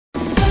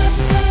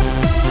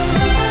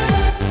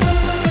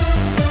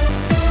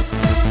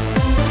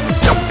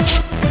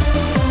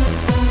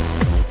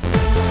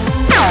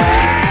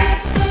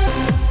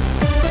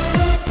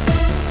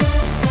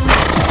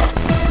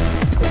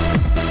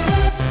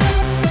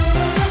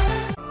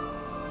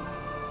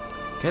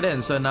Okay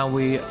then, so now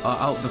we are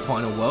out the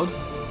final world.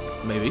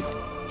 Maybe.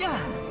 Yeah.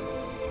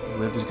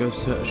 We have to go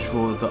search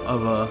for the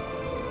other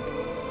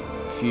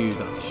few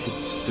that should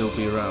still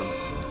be around.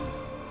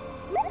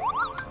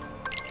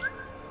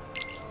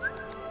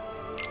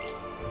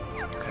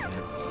 Okay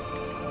then.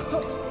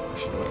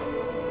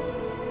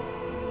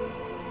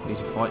 Need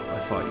to fight, I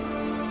fight.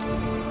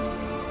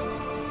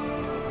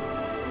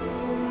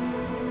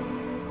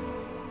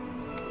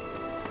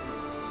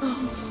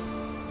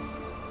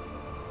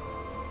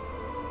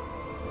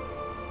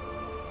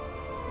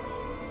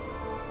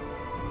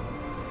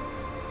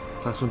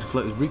 Last one to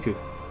float is Riku.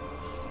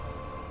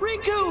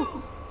 Riku!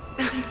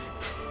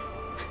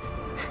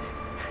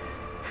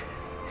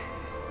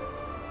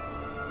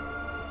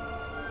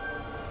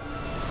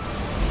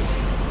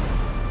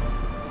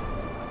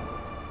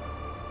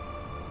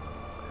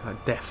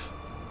 Death.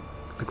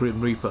 The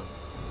Grim Reaper.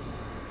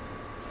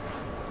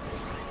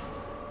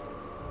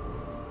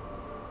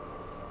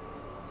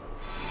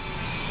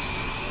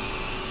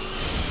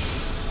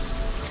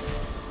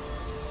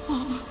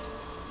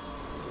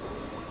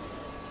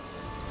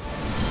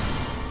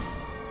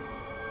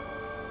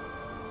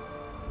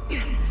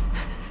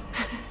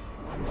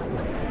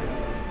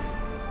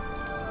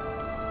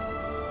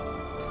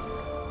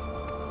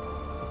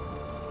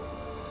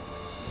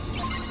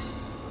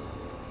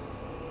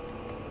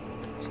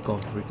 Gone,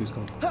 Riku's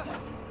gone.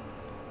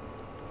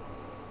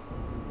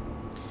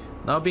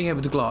 Now being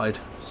able to glide,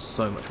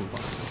 so much more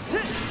fun.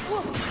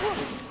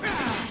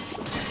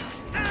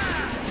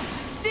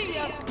 See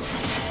ya!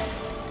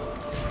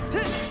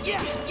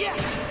 Yeah!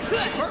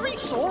 Hurry,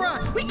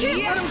 Sora! We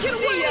can't let him get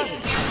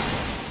away!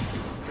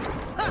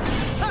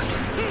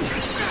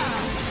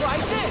 Try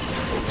this!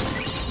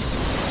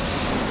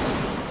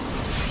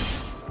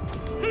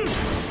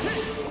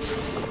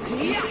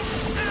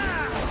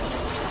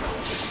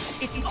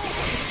 It's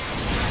over!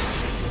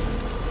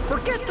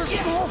 Forget the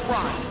small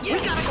fry! We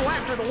gotta go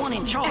after the one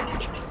in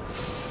charge!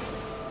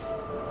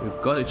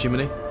 We've got it,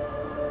 Jiminy.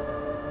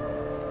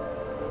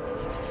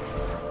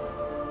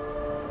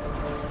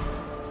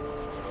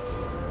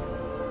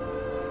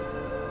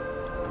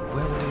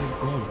 Where would they have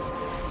gone?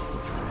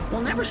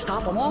 We'll never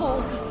stop them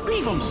all.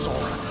 Leave them,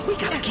 Sora. We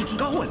gotta keep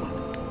going.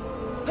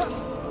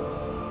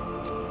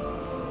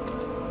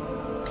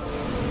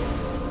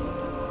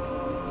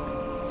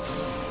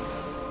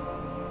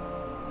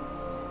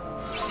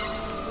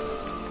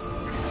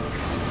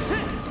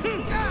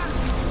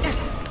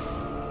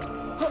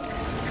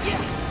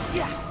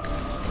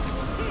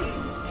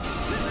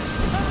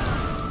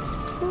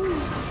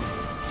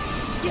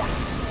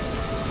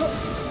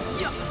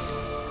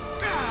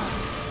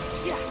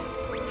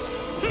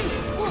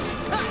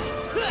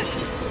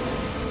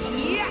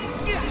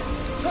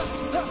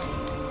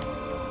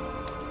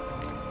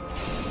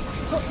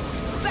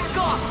 Back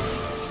off!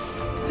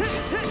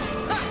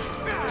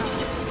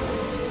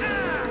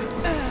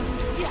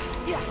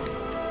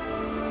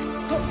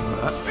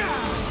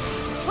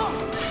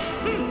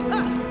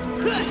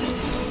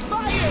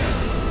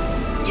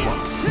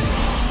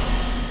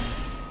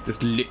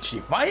 Just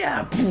literally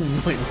fire!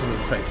 Boom! Right in front of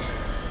his face.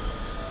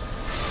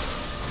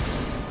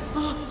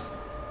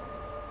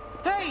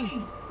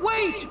 Hey!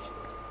 Wait!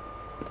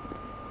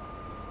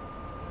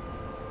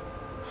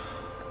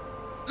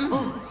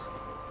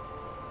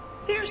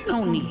 There's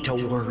no need to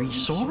worry,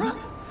 Sora.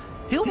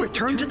 He'll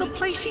return to the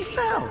place he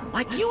fell,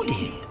 like you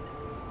did.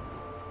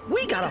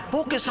 We gotta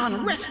focus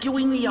on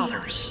rescuing the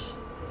others.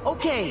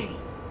 Okay.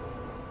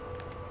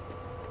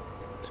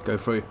 Let's go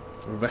through.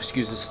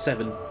 Rescues of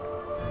 7.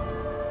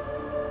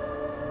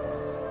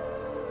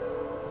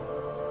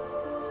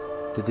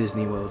 The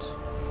Disney worlds.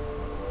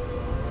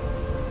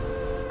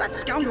 That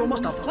scoundrel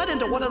must have fled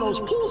into one of those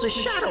pools of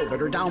shadow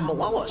that are down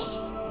below us.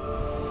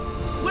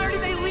 Where do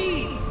they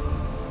lead?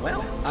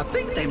 Well, I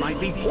think they might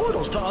be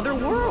portals to other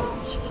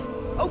worlds.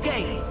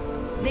 Okay.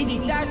 Maybe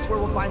that's where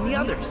we'll find the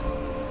others.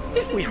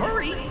 If we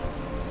hurry.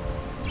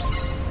 Let's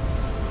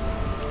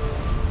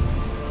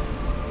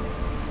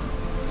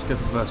go for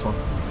the first one.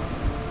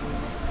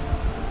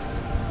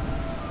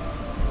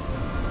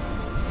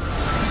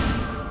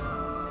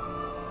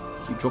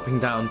 Keep dropping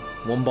down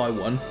one by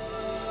one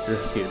to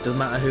rescue. It doesn't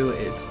matter who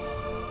it is.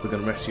 We're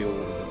going to rescue all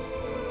of them.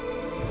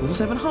 All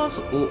 7 hearts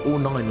or all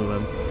 9 of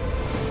them?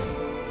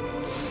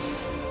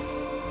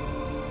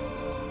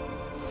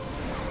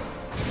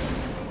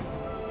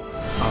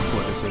 That's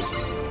what this is.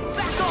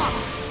 Back off!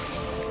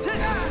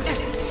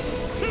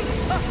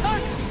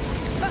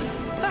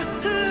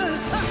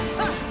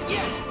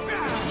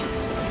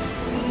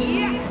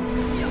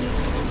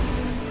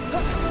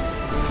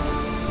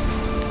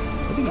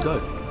 Where did he go?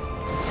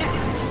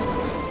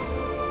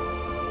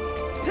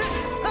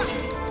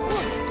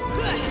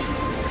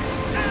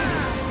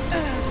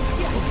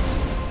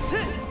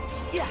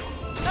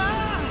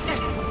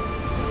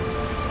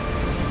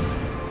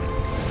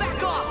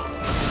 Back off!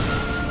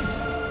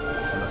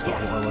 That's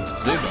not what I wanted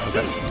to do, but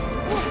okay.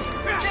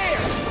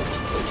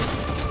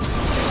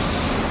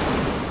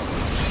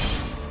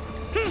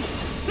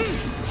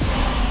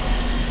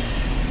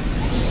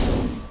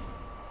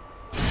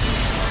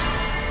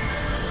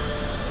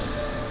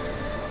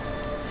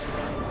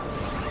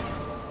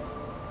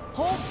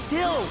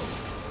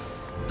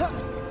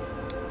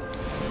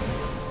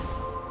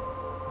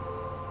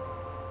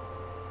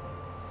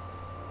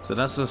 So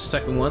that's the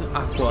second one.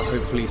 Aqua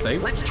hopefully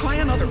saved. Let's try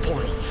another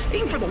portal.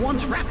 Aim for the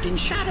ones wrapped in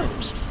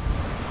shadows.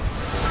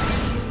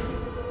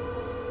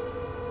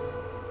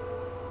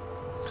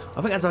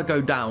 I think as I go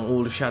down,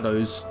 all the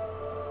shadows,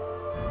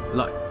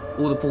 like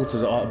all the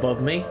portals are above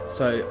me.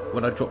 So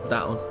when I drop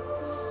down,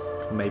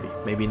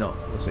 maybe not.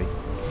 We'll see.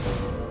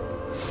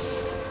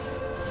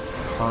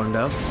 Calm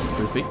down,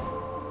 Goofy.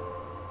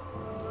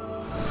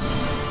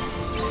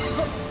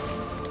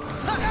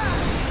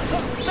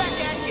 Back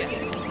at you.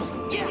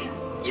 Yeah.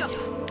 Yeah.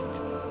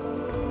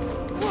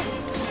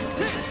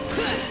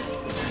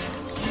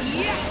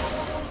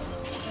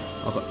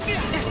 I've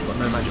got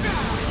no magic.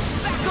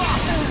 Back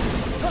off.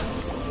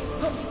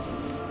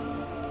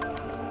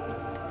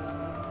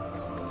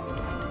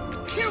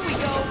 Here we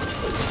go.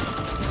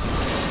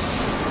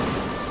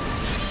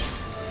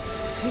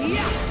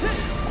 Yeah.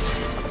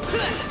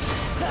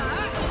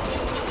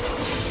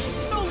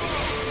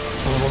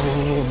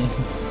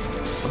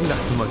 I think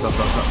that's the most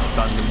I've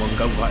done in one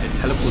go. Right, it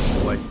teleports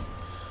away.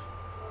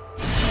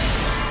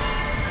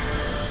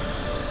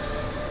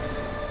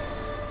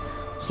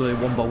 So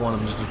one by one,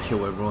 I'm just gonna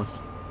kill everyone.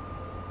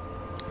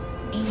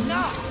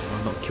 Enough.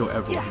 Well, not kill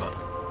everyone, but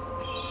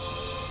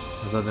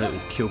as I know, it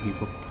will kill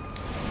people.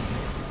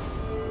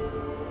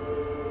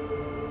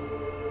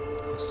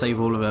 I'll save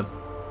all of them.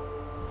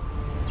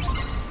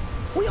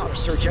 We ought to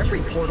search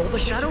every portal the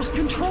shadows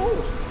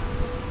control.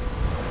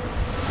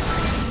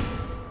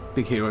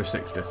 Big Hero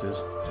 6 this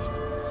is.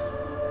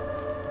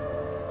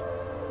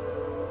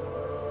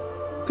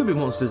 Could be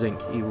Monsters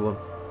Inc. Either one.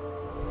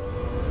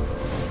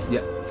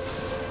 Yeah.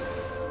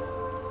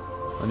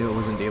 I knew it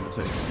wasn't the other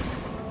two.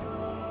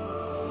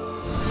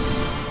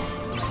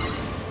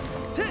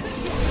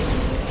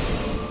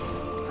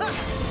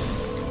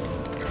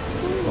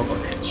 Oh, I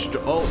got extra.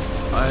 Oh,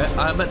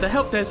 I'm at the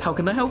help desk. How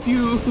can I help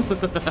you?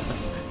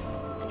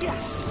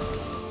 Yes.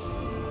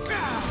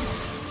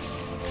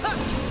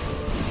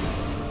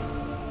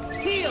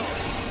 Heal.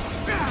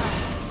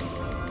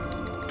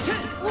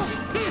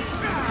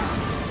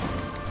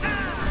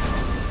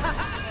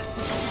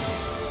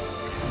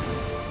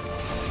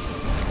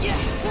 Yeah.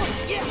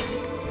 Yeah.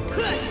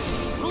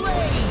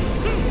 Blaze.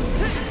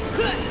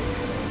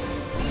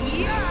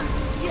 Yeah.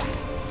 Yeah.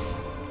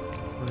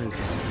 What is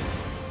it?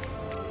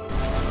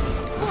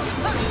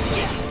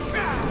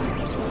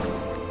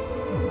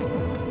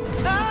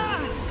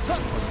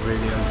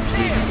 Really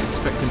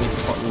expecting me to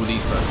spot all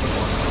these first at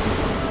once.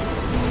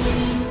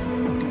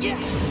 Yeah,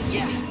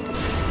 yeah,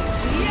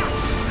 yeah,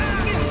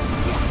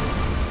 yeah.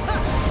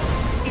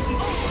 It's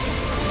over.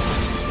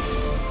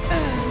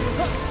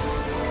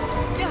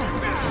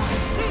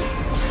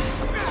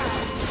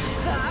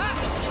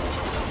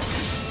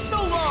 So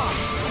long.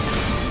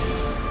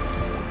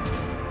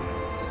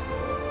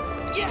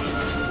 Yeah.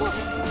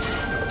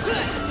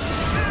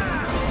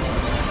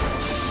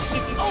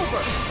 It's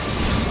over.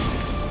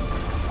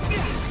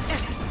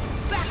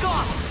 Back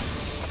off.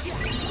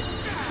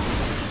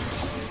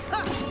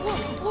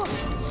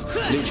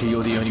 Literally,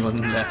 you're the only one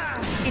left.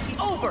 It's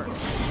over.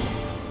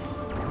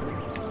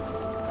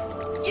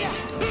 Yeah.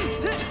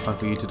 Time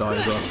for you to die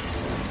as well.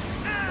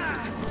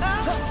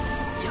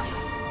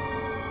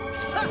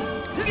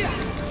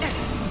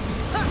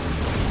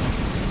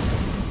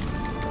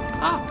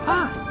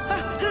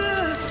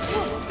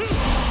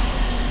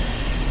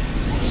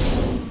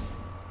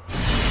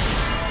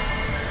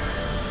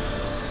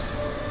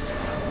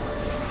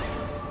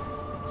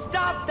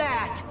 Stop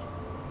that.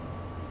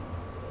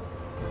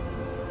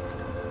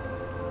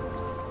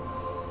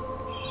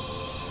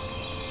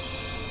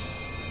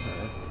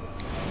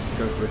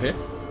 Go through here.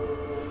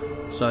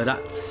 So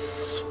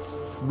that's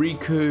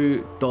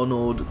Riku,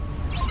 Donald, We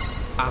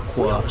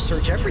Aqua. ought to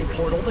search every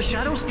portal the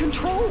shadows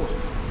control.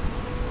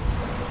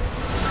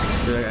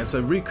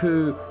 So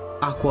Riku,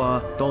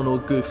 Aqua,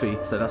 Donald, Goofy.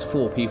 So that's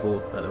 4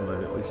 people at the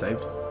moment we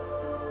saved.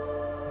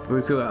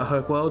 Riku at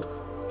Herc World.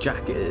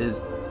 Jack is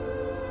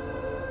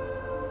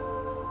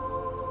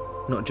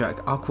not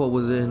Jack. Aqua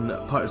was in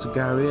Pirates of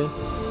Caribbean.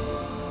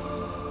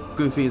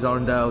 Goofy is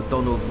Arendelle.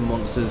 Donald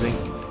Monsters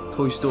Inc.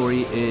 Toy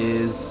Story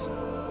is,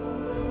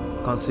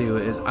 can't see who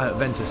it is.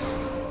 Ventus.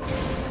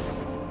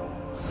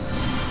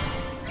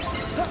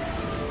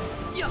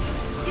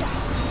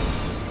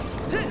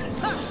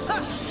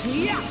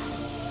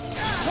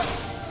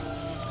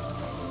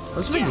 I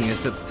was thinking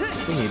it's the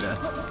thingy there.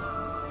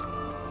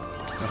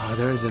 Oh,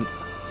 there isn't. I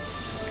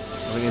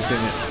think it's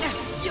doing it.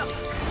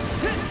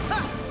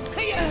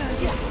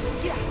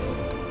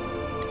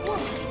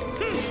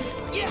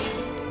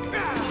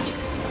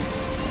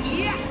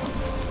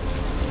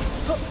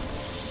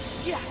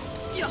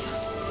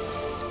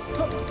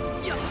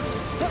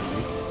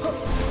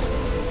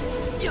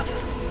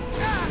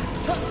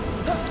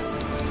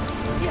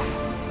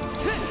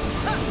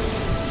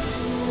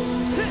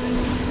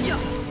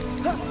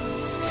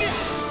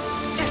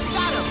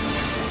 Got him.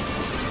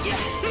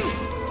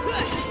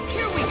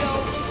 Here we go.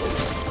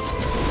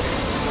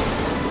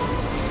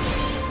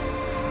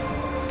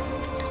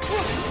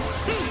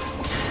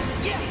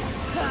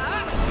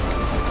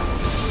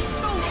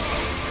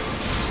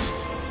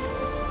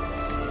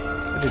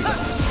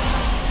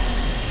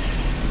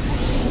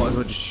 Might as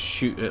well just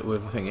shoot it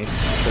with a thingy.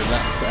 So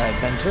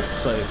that's Ventus.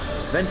 So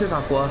Ventus,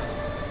 Aqua,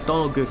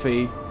 Donald,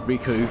 Goofy,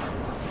 Riku,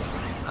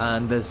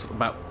 and there's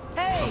about,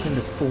 I think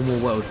there's 4 more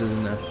worlds,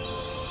 isn't there?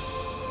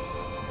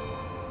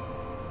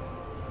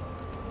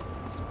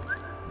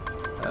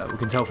 We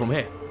can tell from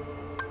here.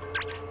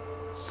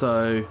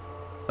 So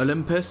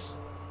Olympus,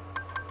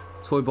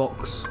 Toy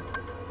Box,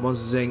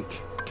 Monsters Inc.,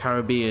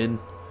 Caribbean,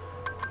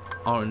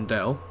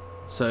 Arendelle.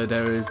 So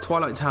there is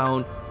Twilight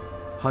Town,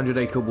 100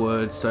 Acre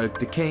Wood, so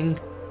the King,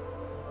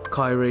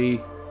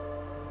 Kyrie,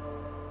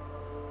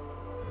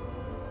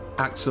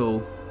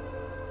 Axel,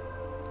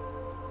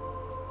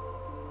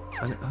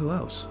 and who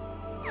else?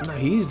 No,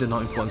 he's the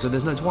 9th one, so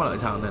there's no Twilight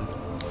Town then.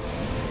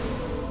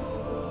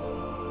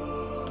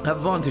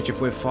 Advantage if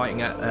we're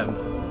fighting at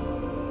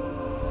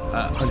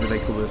 100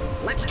 Acre Wood.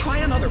 Let's try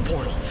another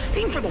portal.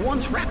 Aim for the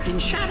ones wrapped in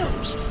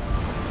shadows.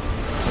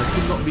 It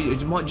could not be.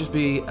 It might just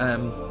be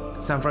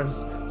San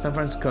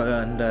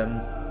Francisco and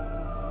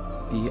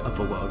the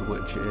other world,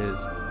 which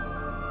is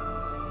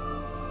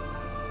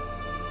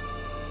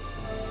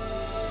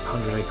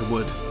 100 Acre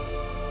Wood.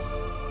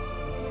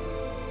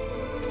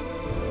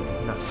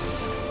 No.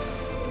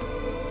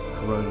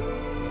 Corona.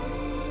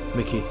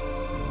 Mickey.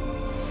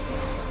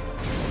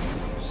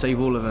 Save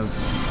all of them.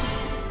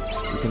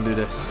 We can do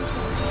this.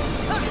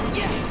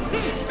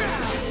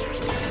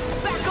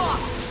 Back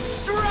off!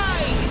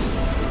 Strike!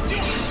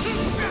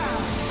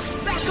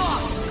 Back off! Back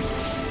off!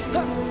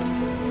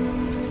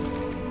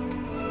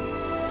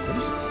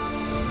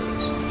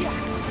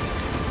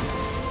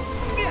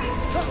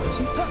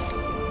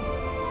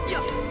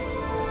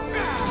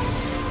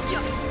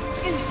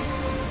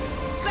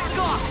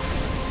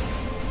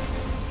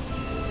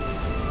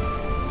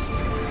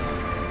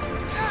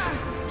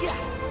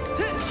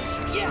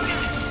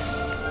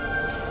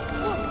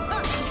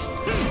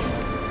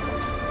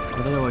 I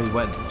don't know where he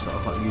went, so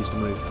I can't use the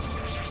move.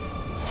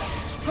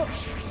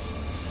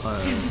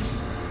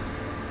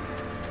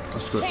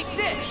 That's good. Take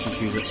this!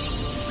 Just use it.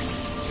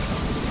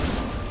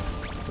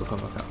 He'll come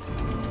back out.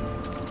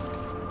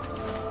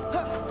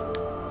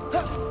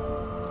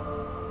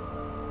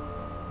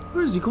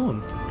 Where is he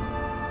gone?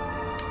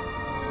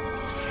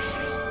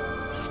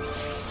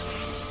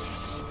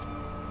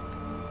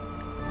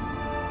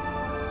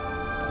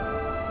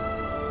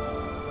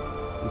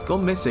 He's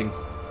gone missing.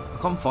 I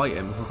can't fight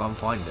him. I can't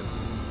find him.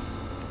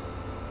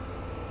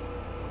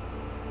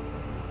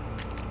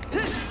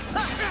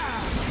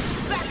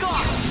 Back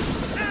off!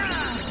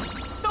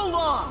 So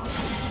long!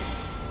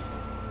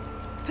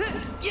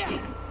 Yeah!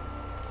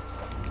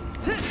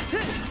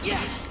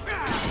 Yeah!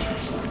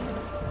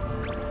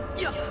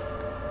 Yeah!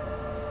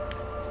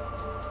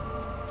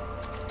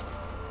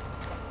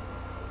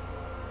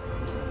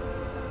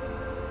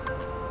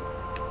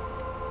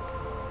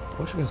 I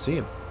wish I can see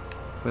him.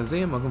 If I can see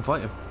him, I can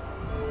fight him.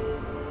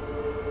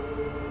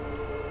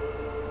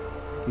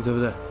 He's over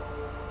there.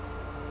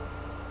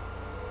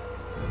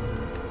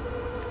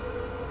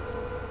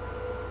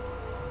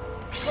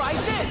 Try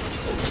this!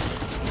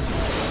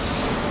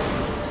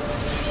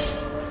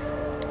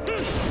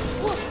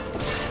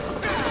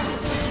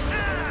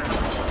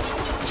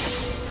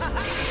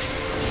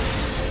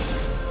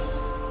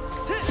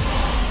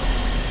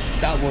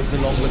 That was the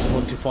longest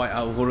one to fight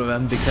out of all of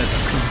them because I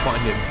couldn't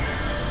find him.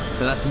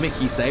 So that's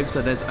Mickey saved,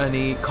 so there's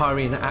only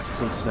Kyrie and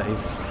Axel to save.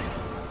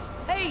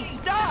 Hey,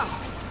 stop!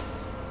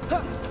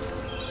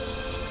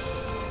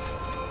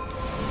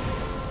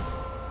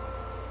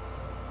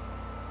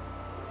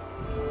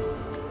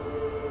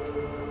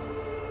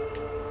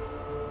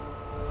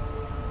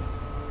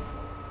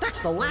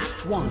 That's the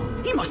last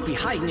one. He must be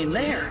hiding in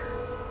there.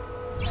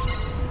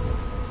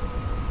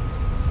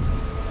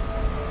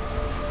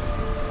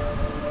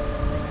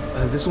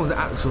 This one's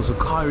Axel, so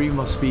Kyrie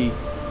must be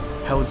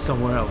held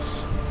somewhere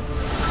else.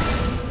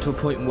 To a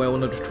point where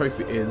one of the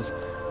trophy is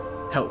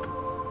help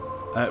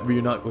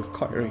reunite with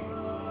Kyrie.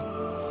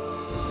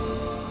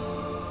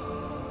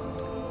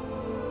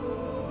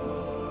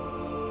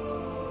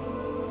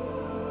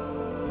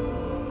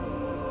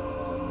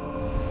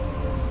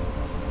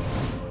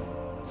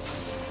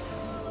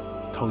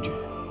 Told you.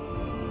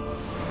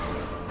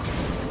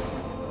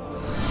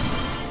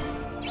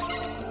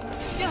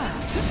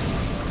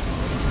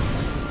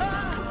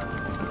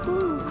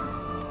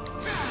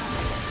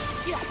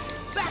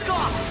 Back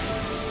off!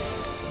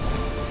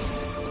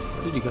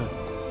 Where did he go?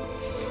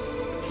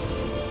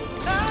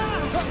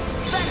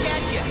 Back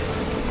at you!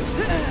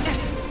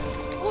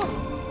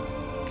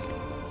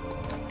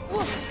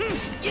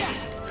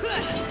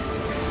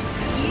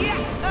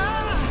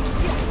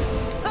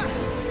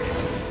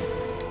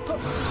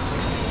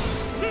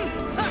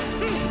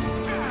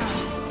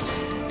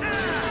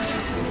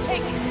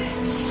 Take it!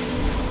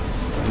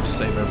 I need to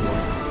save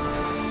everyone.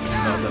 No,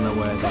 I don't know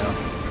where they are.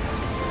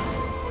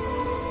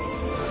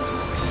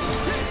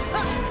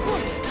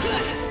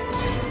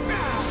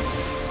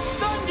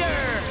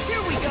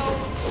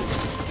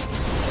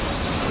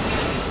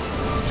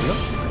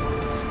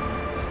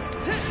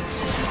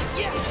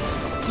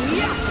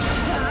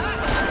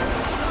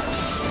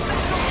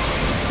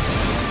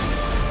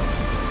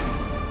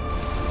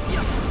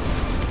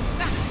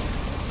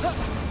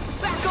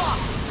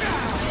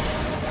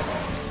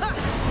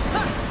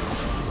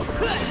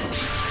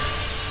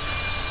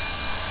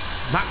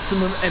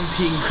 maximum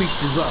MP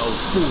increased as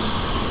well. Boom.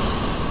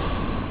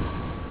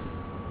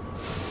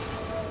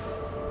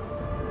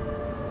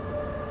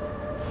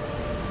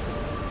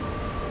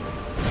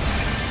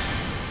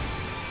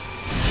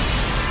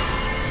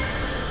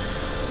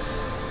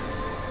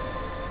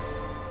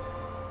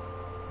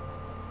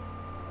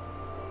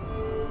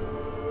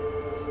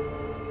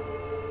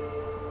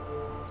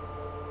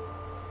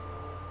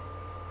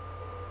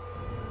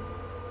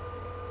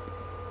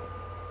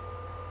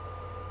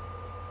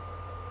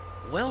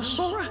 Well,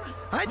 Sora,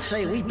 I'd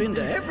say we've been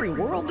to every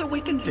world that we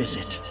can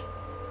visit.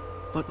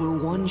 But we're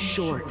one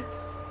short.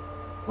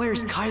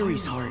 Where's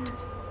Kyrie's heart?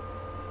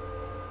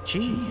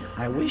 Gee,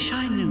 I wish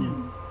I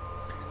knew.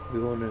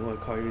 We all know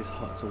what Kyrie's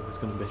heart's always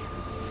going to be.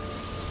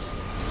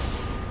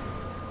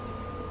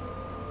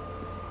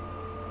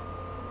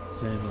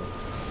 Same,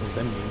 there's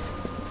enemies.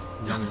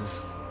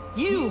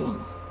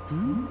 You!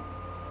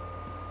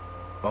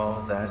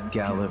 All that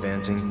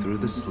gallivanting through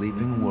the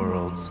sleeping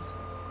worlds,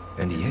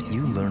 and yet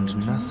you learned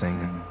nothing.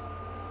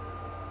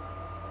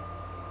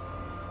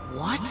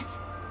 What?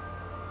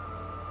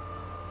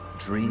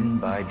 Dream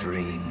by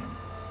dream.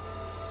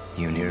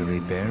 You nearly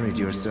buried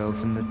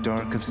yourself in the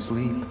dark of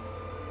sleep,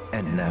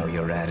 and now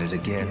you're at it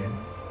again.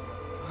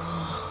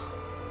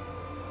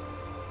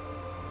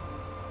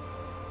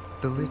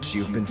 The Lich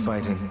you've been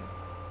fighting,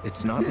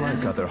 it's not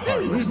like other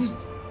Heartless.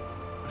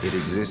 It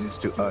exists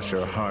to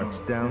usher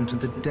hearts down to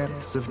the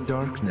depths of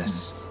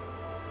darkness.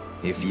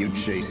 If you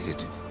chase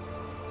it,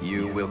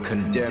 you will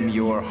condemn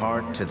your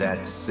heart to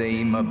that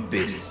same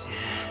abyss.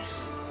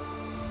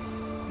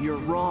 You're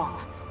wrong.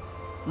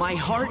 My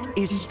heart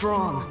is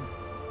strong.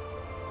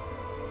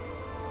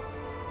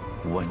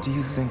 What do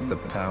you think the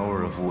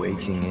power of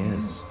waking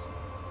is?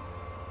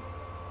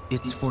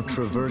 It's for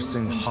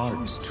traversing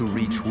hearts to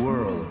reach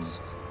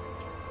worlds,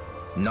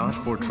 not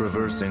for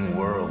traversing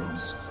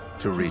worlds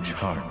to reach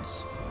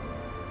hearts.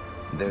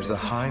 There's a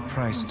high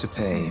price to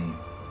pay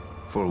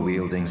for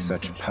wielding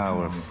such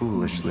power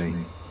foolishly.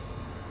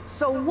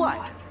 So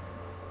what?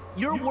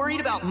 You're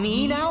worried about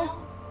me now?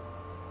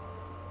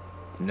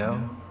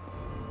 No.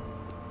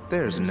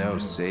 There's no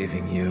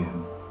saving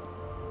you.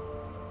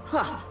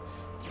 Huh.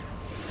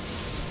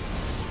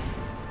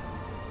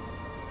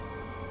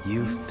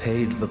 You've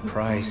paid the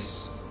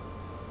price,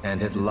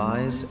 and it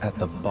lies at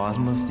the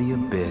bottom of the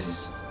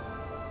abyss.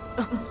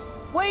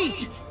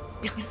 Wait!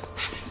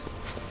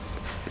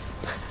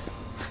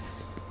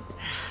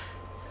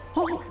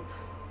 Oh,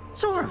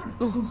 Sora!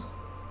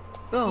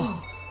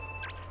 Oh.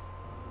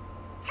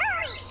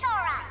 Hurry,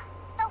 Sora!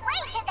 The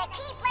way to the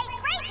Keyblade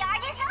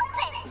graveyard is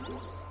open!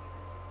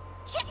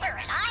 Chipper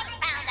and I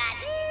found a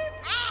new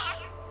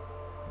path!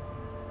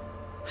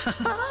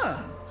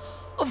 Haha!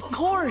 Of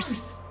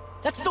course!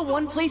 That's the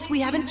one place we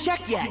haven't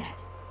checked yet!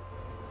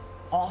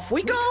 Off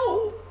we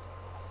go!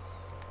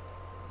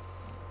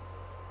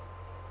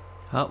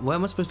 Where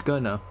am I supposed to go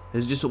now?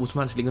 Is it just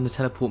automatically going to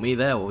teleport me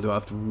there, or do I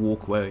have to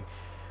walk away?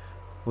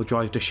 Or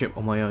drive the ship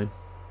on my own?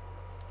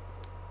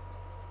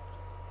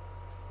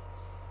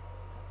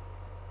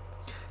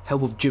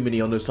 Help of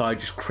Jiminy on the side,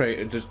 just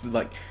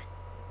like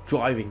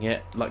driving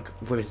it, like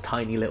with his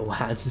tiny little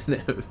hands and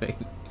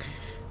everything.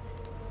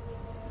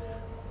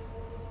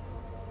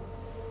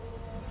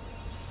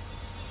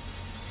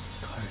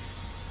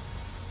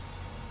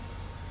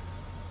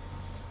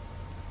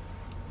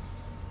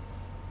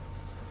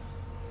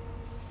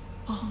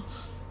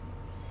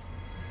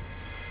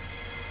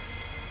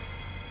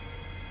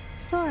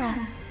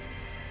 Sora.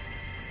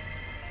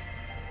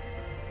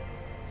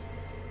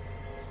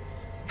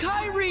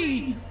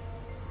 Kyrie!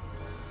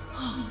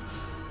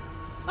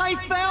 I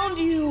found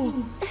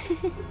you!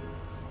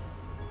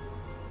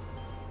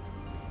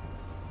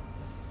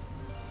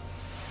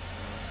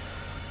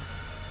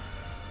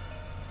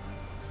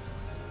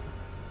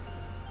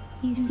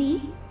 You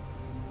see?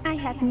 I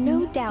had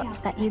no doubts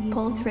that you'd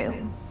pull through.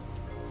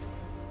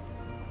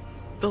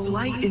 The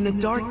light in the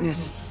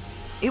darkness.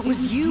 It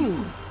was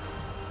you!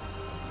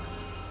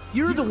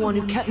 You're the one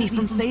who kept me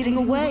from fading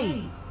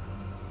away!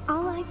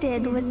 All I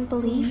did was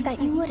believe that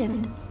you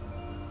wouldn't.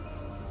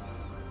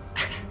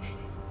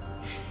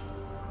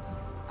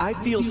 I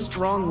feel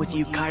strong with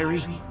you,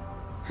 Kyrie.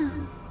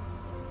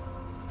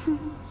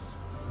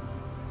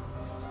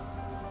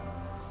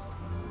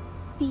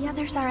 The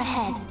others are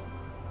ahead.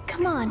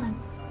 Come on.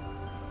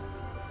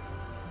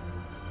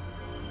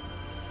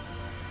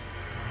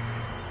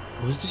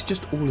 Or was this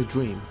just all a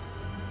dream?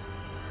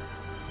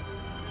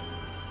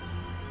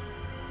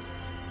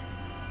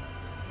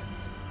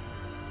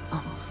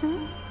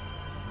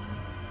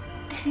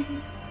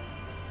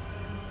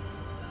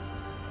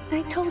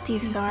 I told you,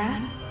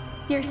 Sora.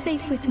 You're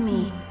safe with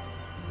me.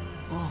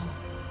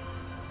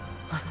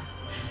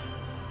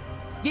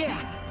 Yeah!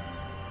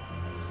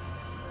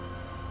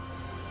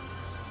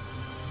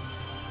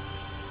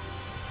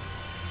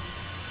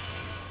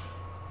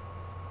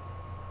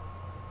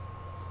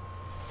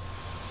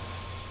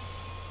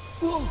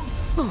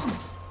 Whoa!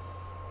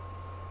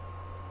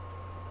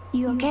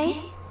 You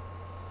okay?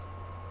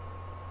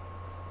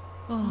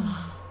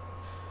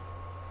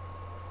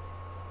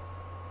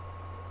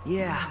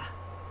 Yeah.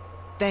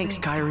 Thanks,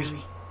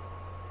 Kyrie.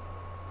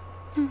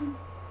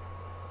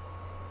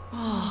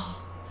 Oh.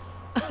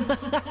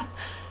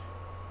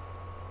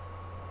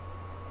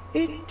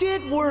 It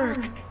did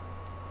work!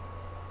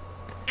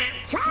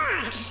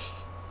 Gosh!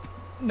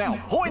 Now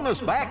point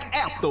us back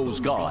at those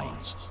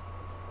guys.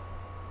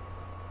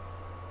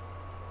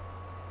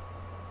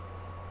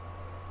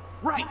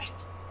 Right!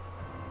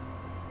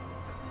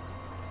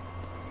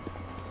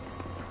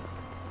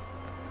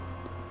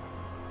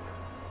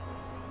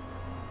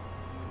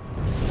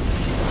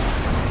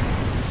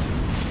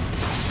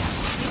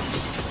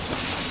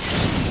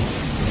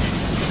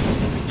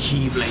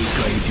 Keyblade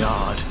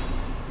graveyard.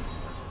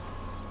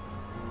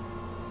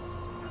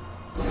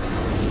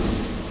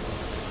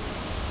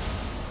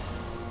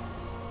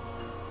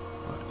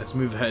 Right, let's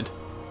move ahead.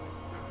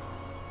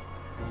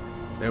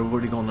 They're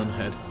already gone on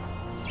ahead.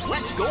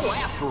 Let's go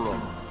after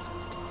them.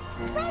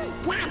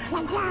 We've got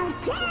to go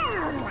too!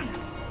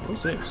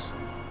 What's this?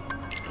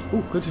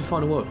 Oh, go to the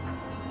final world.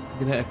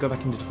 You can go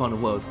back into the final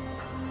world.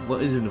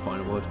 What is in the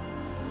final world?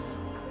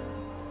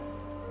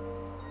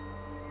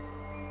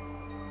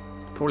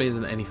 Probably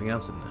isn't anything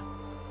else in there.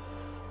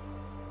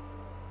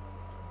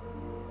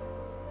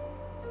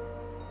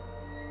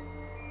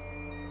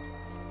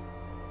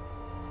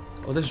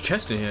 Oh, there's a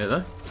chest in here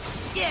though.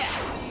 Yeah!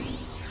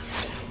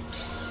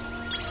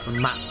 A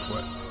map for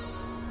it.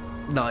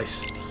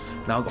 Nice.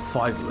 Now I've got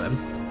 5 of them.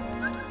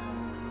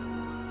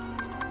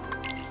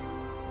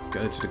 Let's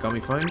go to the gummy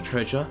phone.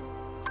 Treasure.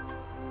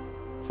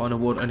 Final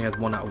world only has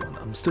 1 out of 1.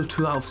 I'm still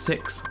 2 out of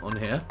 6 on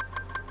here.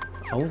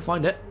 I will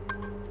find it.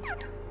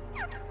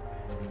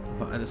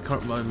 But at this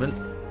current moment,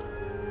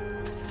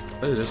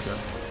 where did this go?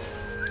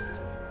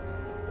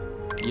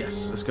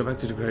 Yes, let's go back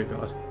to the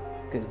graveyard.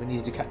 Because we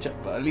need to catch up.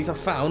 But at least I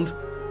found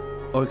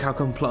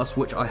Orichalcum Plus,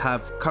 which I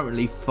have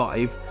currently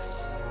 5.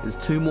 There's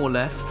 2 more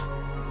left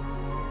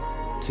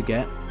to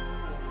get,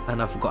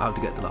 and I forgot how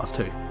to get the last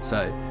 2.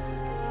 So,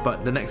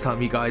 but the next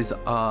time you guys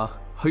are,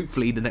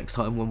 hopefully the next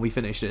time when we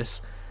finish this,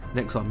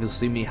 next time you'll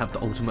see me have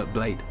the ultimate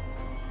blade.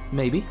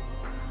 Maybe,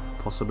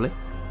 possibly,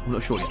 I'm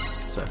not sure yet.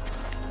 So,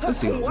 let's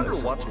see I what wonder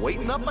goes. what's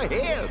waiting up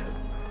ahead.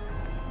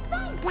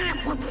 We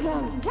got to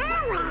keep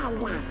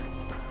going!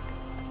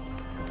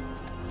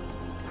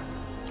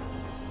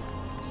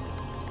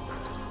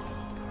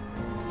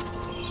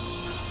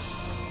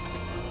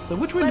 So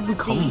which way did we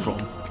come from?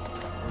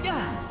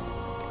 Yeah!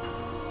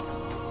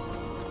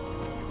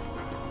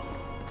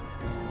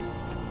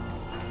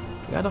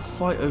 We had a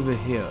fight over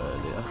here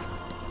earlier.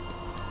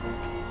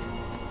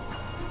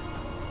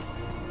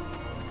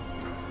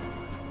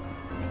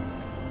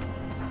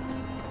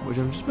 Which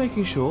I'm just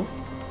making sure.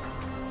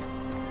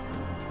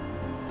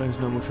 There's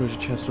no more treasure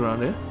chests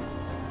around here.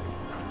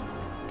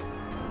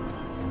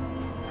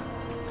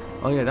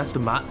 Oh yeah, that's the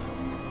map.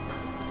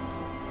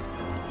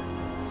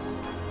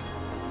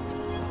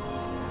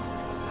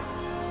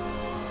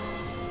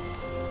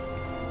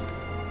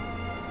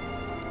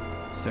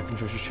 Second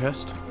treasure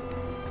chest.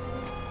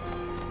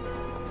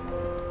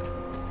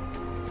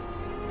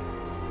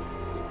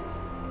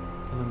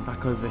 And then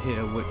back over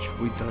here, which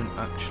we don't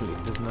actually,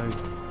 there's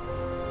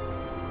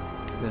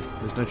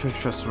no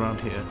treasure chests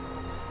around here.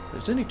 So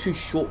it's only 2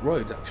 short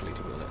roads actually,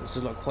 to be honest. This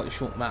is like quite a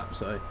short map,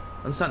 so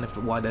I understand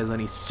why there's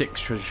only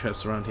 6 treasure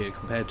chests around here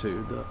compared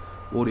to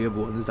all the other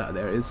ones that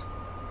there is.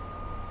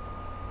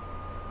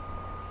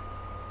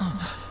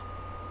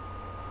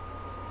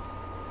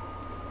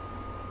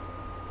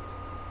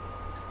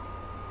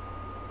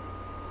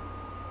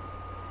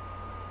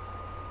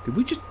 Did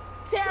we just...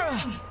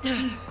 Tara!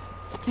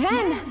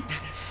 Then!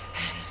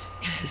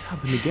 Is this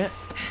happening again?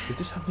 Is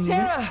this happening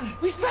again? Tara!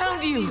 We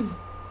found you!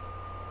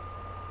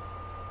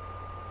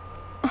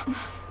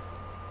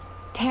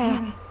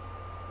 Tara,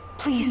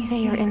 please say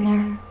you're in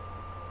there.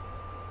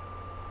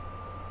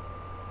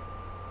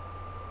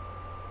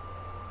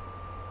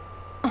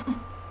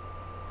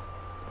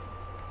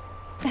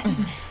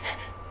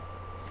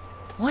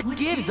 What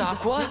gives,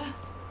 Aqua?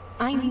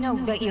 I know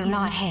that you're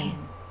not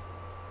him.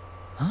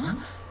 Huh?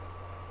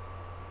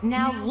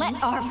 Now let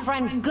our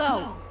friend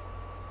go!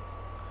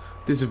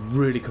 This is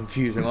really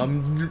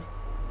confusing.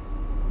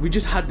 We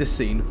just had this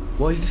scene.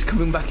 Why is this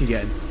coming back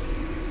again?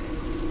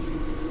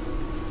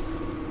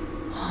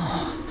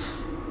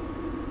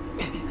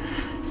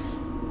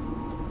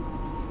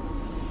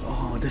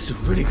 Oh, this is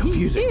really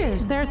confusing. He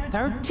is their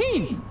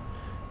 13th.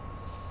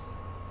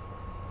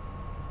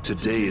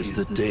 Today is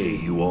the day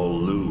you all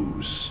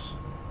lose.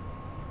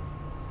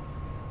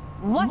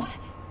 What?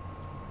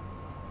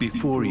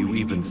 Before you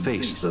even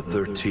face the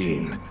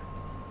 13,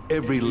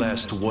 every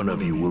last one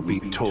of you will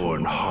be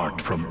torn heart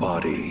from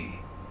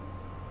body.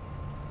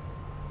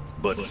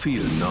 But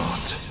fear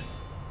not.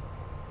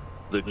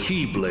 The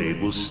Keyblade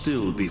will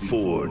still be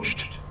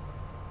forged.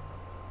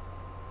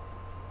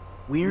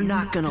 We're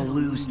not gonna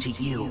lose to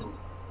you.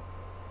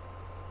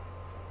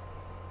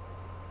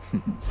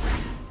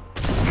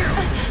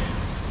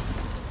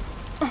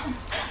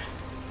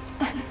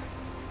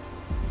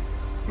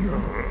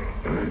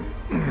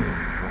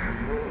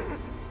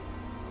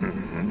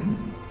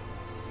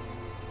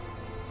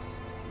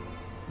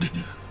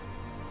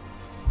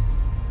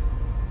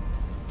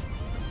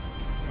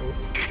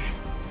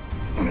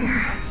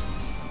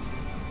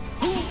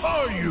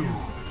 you!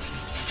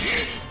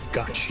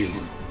 Got you,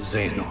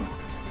 Xehanort.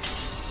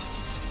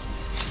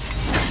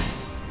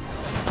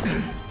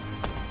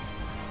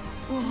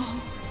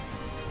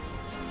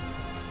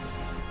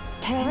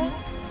 Terra?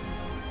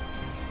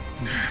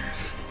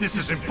 This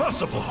is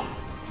impossible!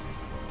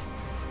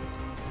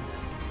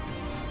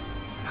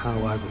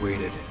 How I've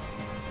waited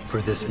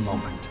for this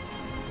moment.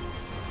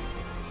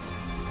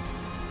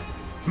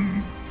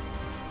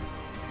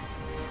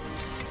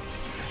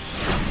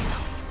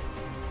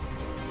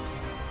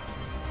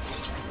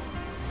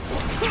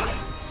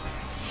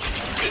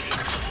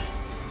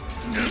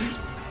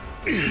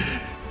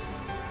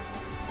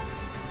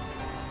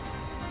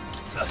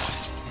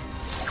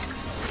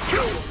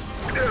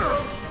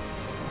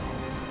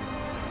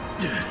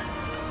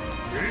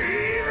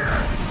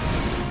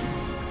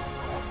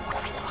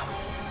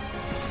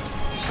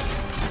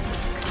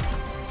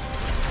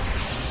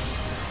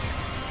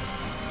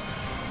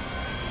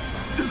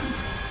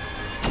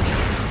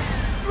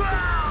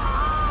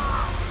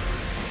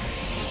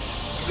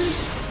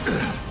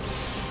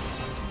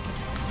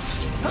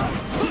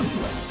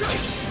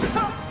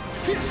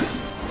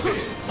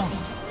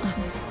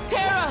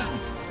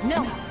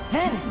 No,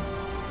 then.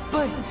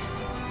 But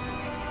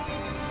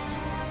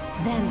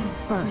Them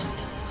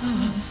first.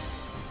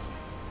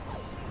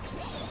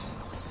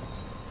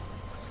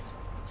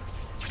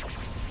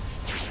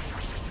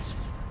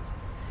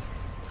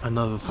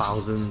 Another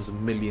thousands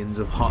and millions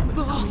of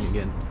heartless coming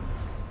again.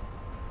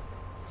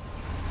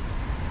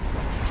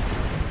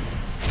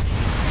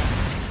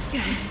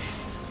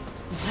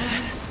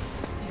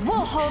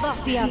 We'll hold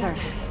off the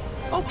others.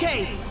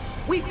 Okay,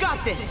 we've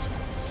got this.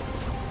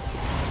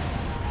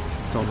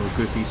 Donald,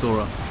 Goofy,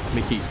 Sora,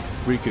 Mickey,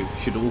 Riku,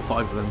 should all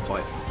five of them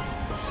fight?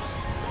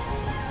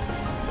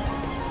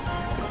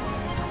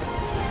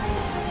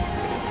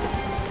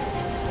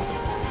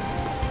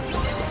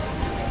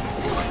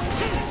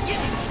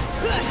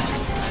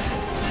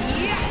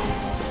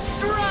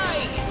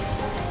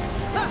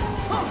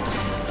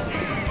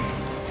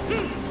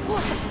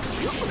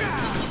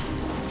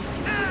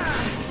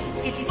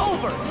 It's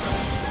over!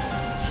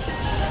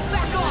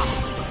 Back off!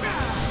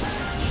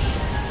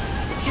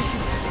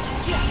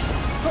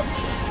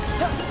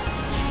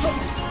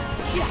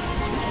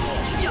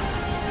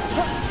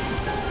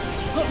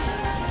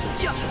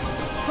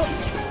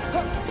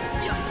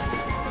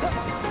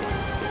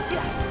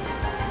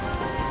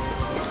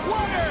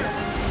 Water!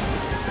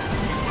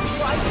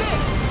 Try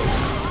this!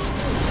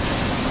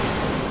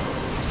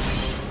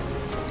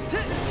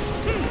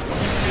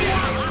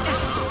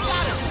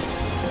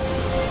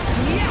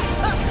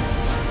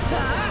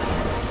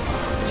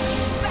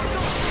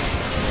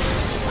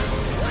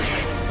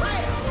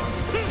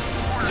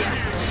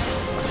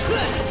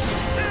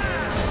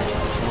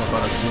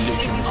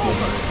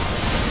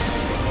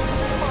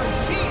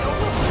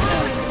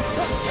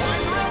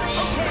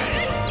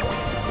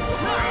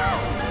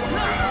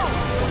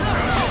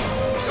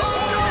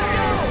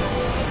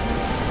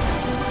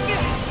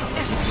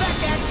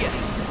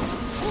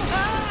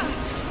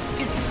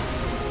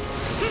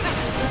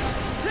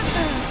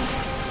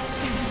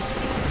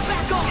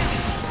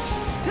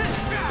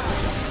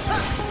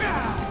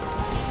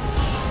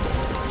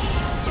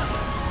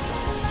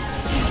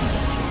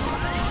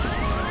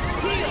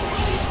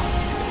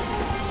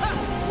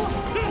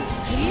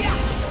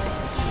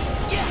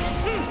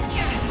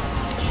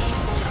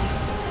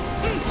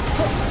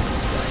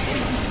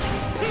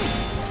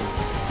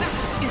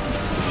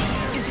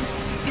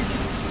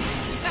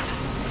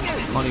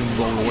 Can't even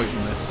roll away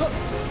from this.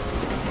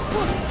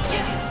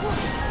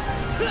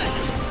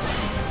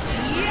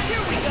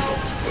 Here we go!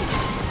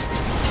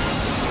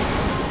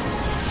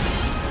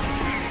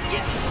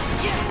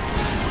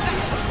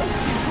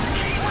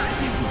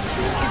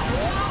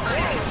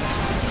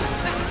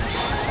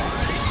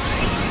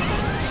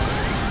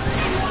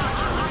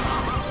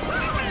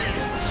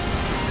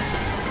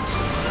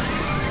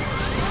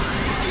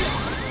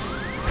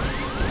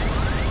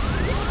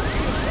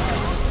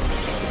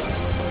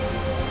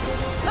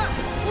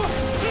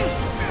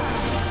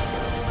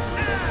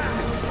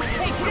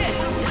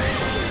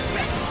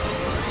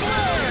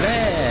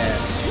 There!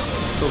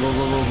 Boom, boom,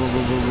 boom, boom, boom,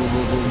 boom, boom, boom,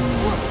 boom,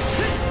 boom.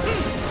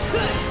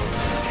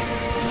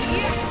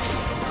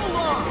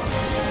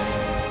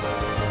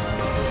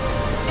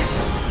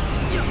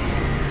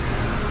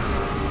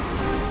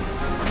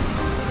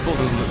 Ball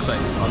doesn't look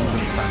safe. I'm going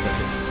to stand at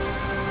it.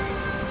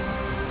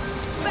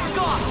 Back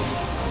off!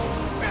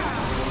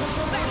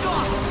 Back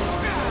off!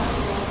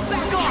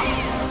 Back off!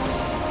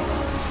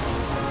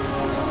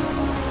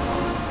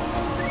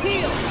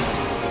 Heal!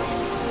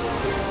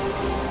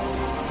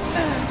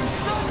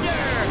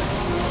 Thunder!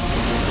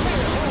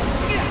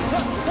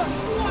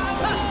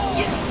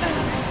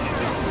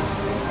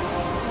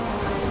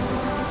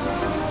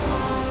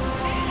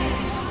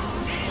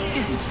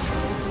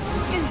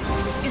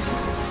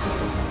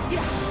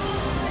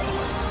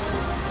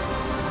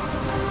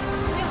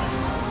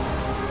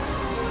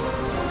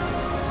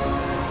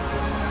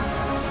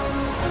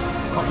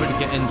 Can't really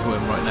get into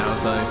him right now,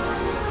 so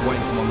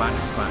waiting for my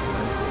magic back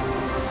then.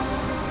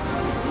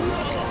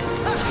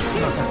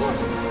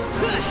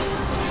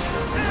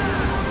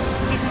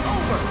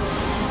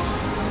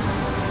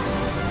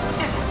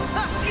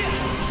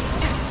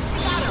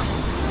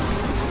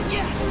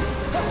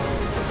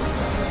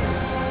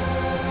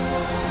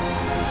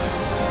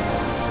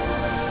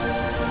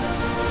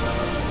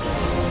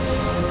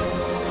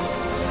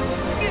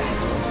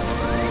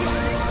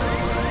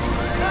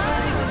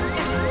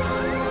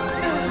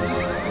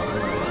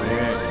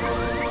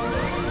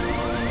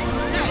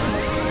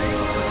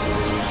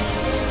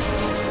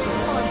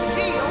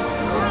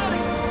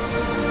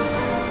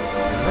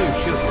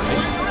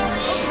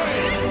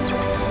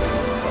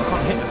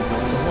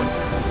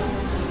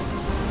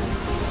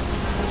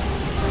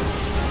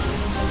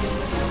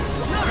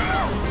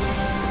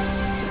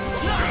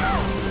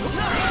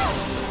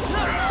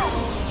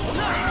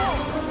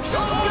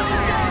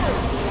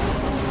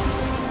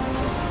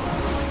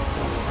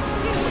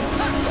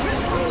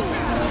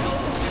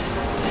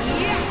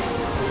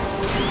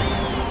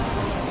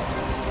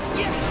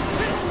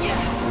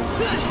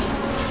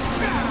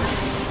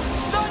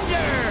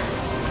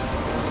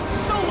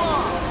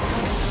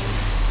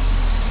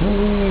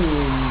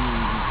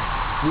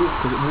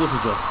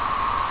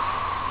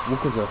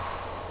 Walker's a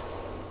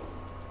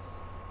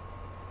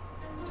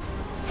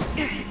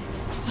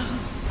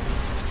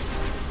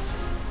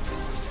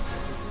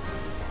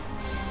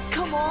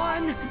Come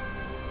on!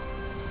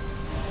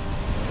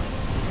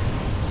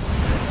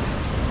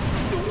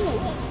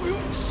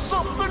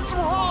 Something's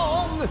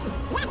wrong!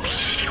 Look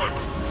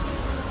out!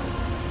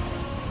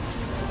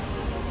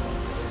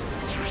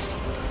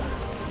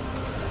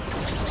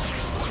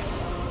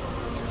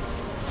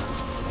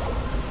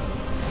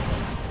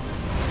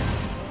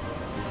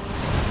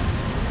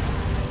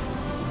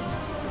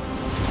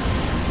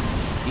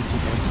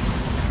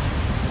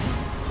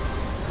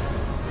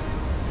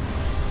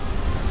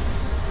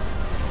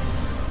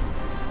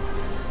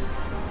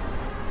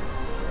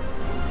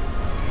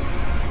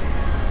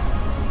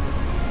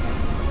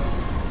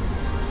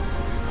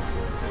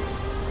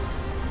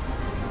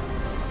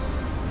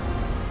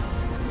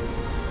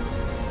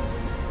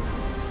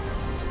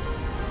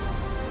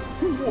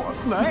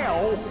 What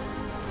now?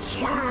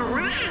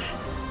 Sora?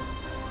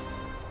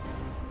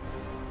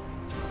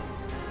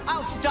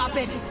 I'll stop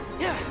it!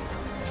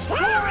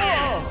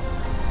 Sora!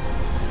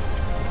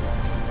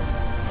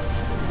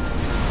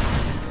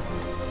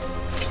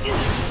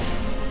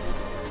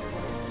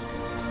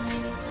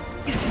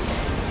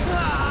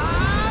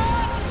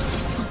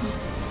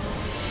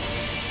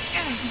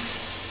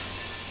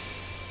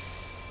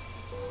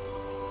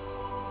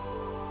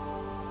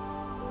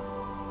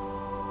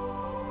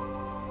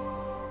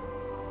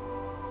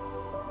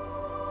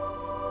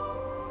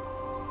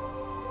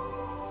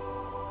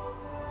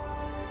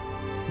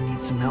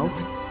 Need some help?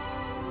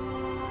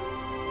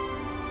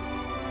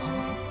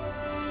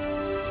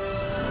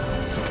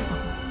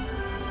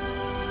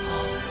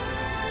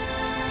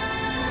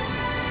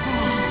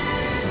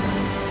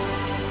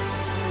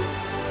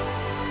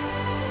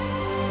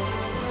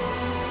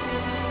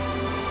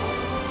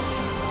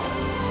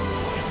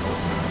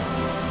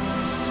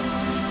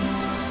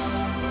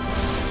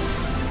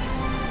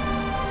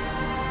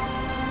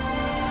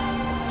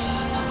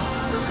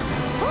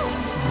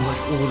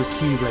 all the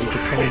Keyblades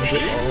are coming to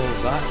all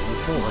that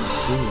before I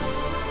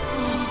see.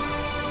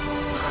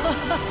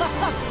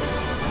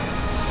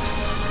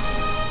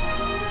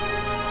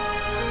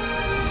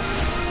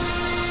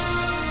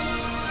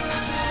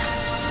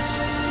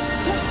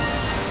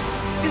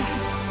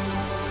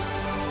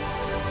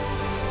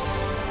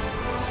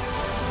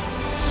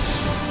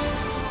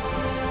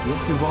 You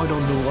have to ride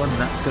on the one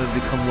that's going to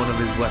become one of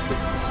his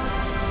weapons.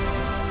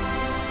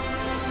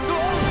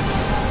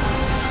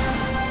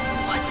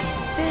 What is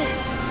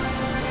this?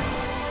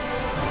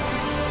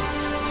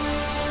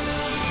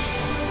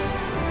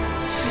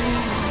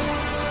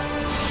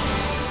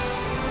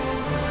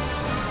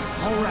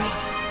 All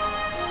right.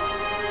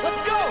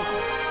 Let's go!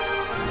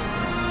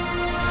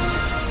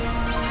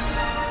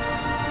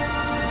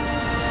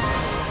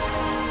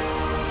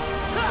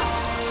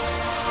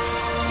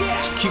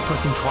 Just keep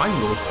pressing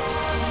triangle.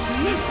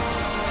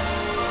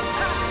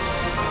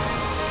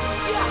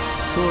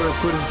 Sora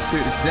couldn't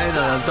fit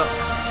Xena and Duck.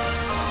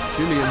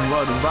 Julian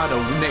Rado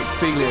next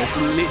feeling it's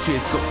literally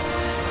it's got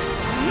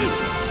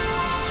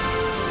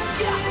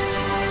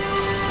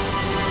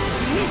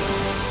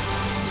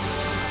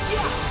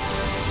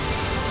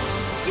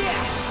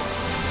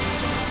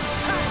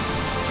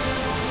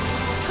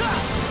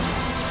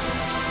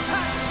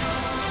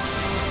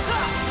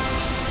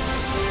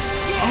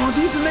oh,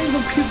 these are names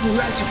of people who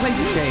actually play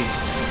this game.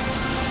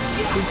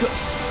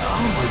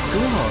 Oh my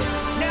god.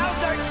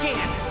 Now's our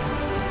chance.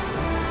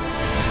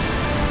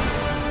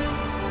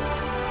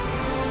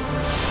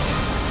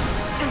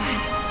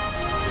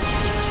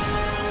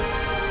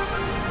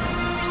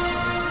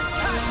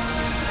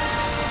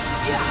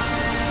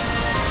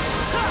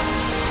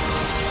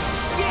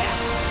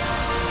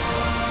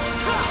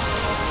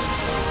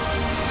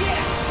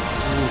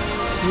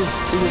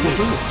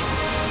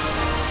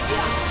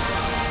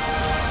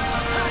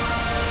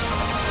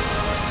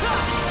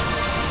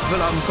 feel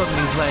like I'm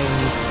suddenly playing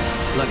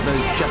like those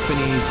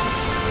Japanese.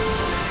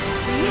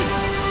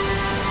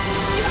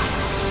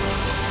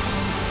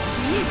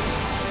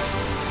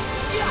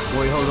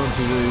 Where you hold on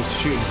to the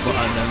shooting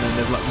button and then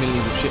there's like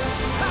millions of ships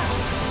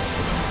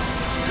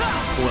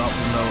all out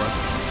from nowhere.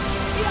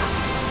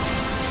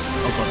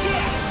 Oh god.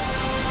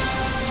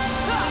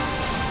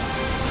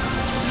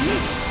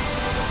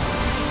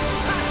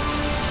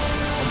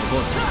 Oh my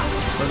god.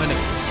 Wait a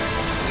minute.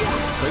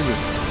 Crazy.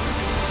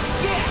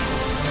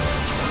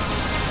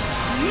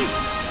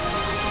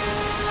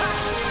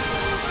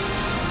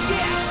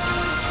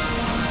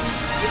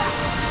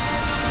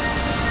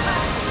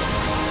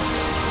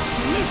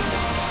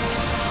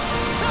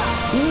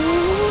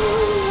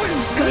 Ooh,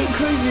 it's going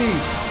crazy.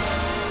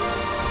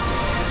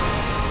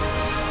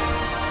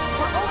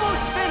 We're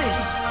almost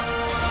finished.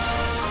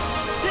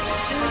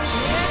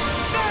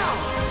 Now.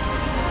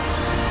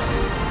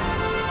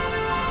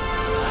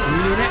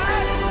 You're next.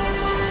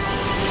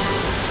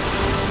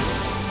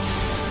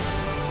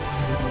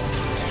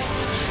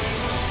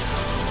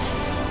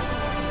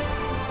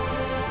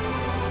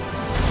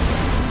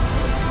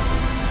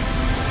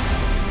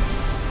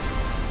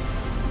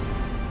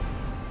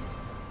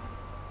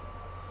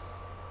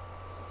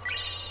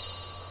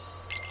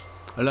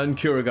 Alan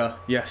Kuriga,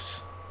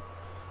 yes.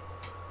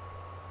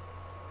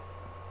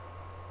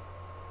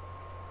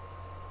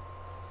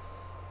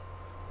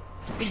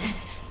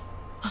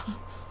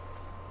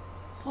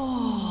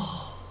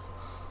 Oh.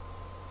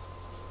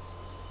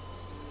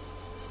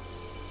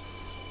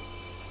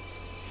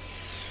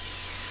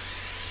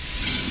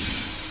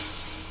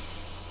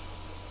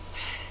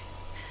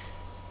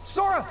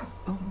 Sora!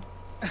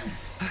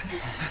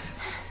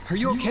 Are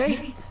you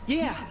okay?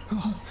 Yeah.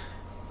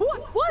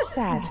 What was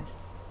that?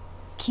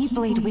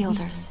 Keyblade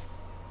wielders.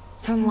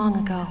 From long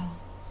ago.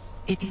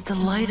 It's the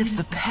light of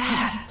the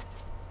past.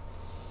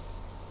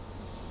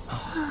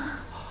 Huh?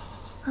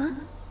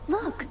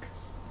 Look.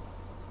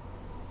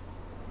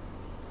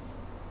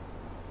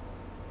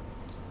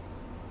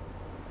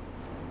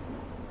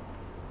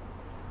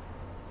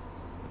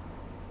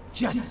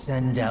 Just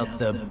send out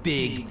the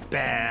big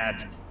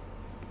bad.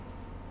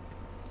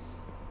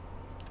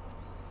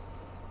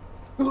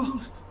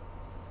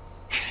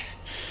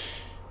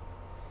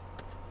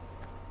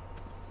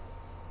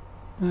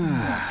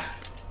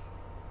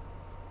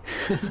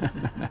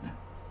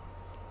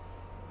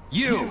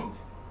 You!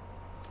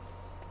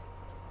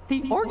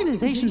 The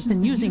organization's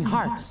been using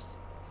hearts.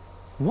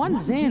 One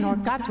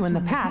Xehanort got to in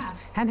the past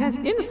and has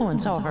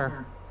influence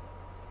over.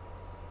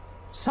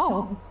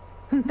 So,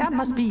 that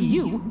must be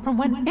you from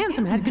when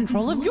Ansem had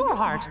control of your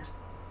heart.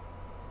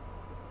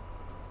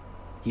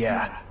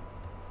 Yeah.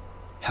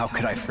 How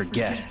could I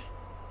forget?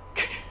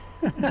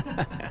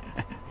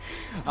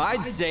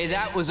 I'd say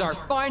that was our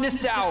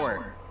finest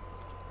hour.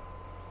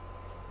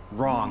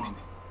 Wrong.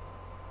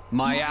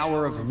 My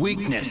hour of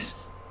weakness.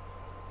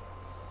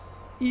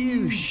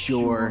 You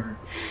sure?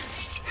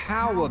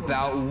 How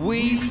about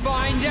we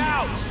find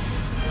out?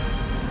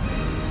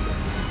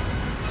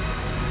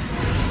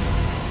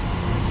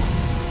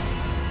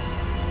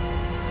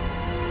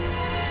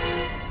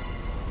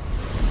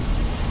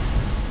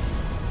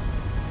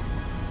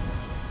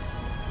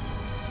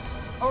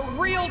 A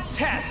real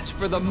test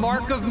for the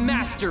mark of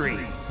mastery.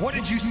 What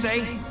did you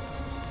say?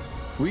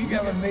 We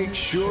gotta make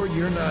sure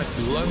you're not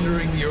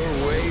blundering your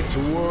way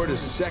toward a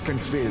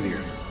second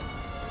failure.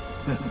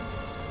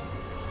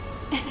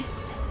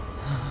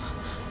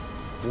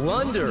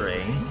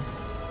 Blundering?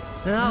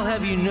 I'll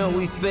have you know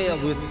we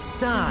failed with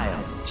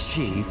style,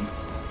 Chief.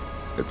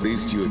 At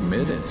least you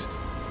admit it.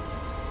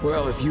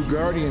 Well, if you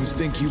Guardians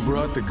think you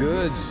brought the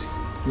goods,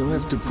 you'll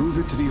have to prove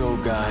it to the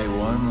old guy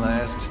one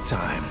last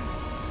time.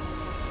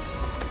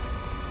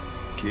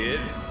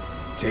 Kid,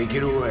 take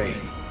it away.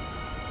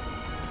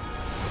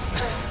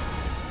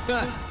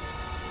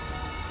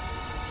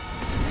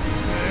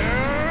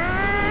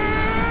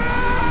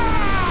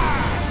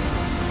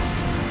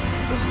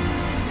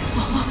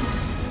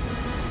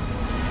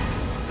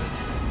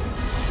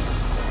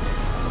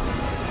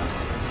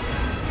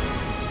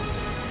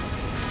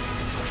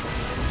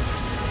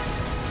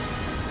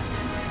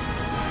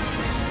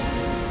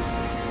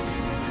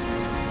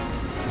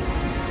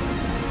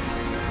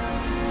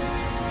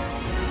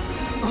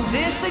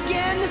 This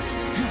again?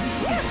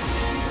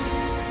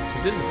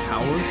 Is it the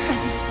towers?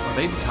 Are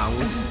they the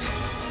towers?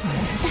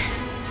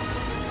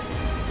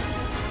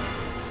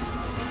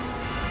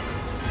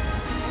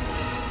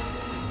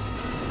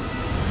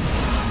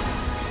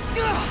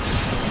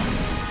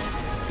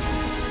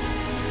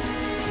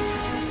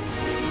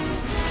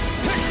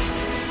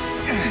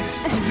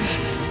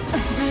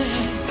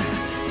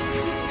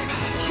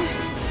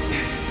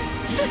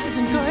 This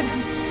isn't good.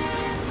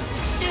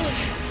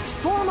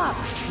 Form up,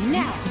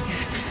 now!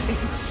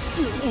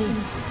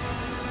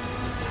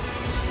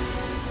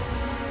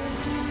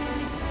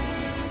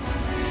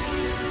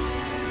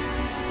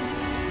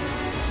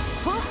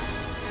 Huh?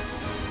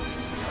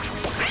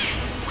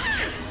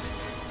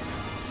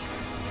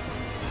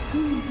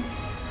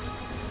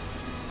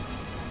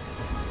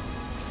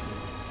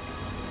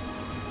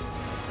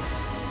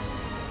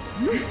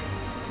 If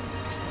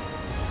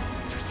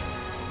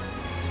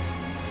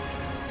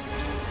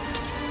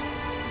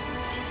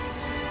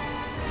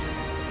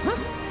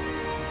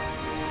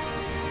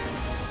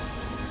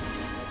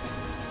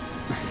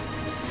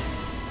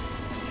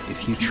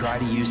you try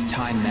to use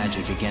time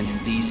magic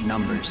against these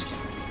numbers,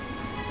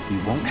 you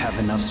won't have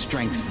enough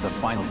strength for the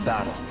final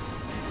battle.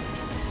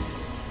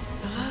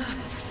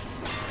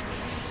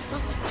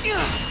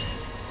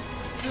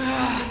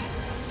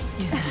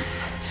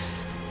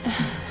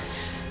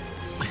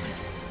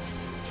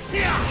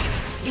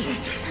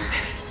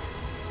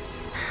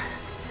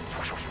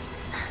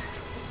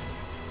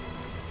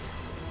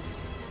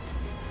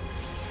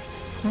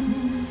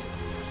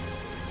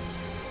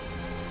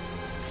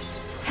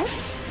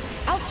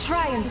 I'll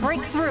try and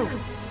break through.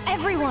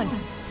 Everyone,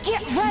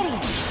 get ready!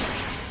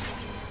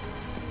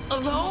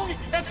 Alone?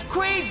 That's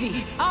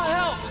crazy!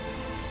 I'll help!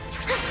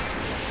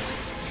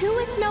 Two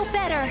is no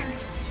better.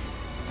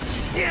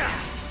 Yeah!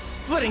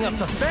 Splitting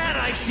up's a bad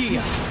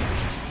idea!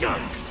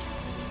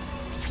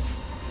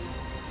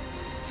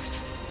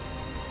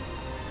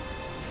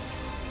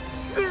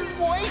 There's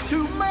way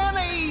too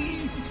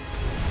many!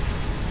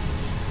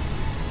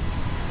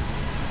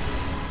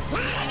 We're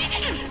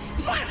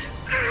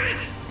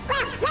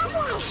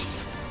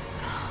finished!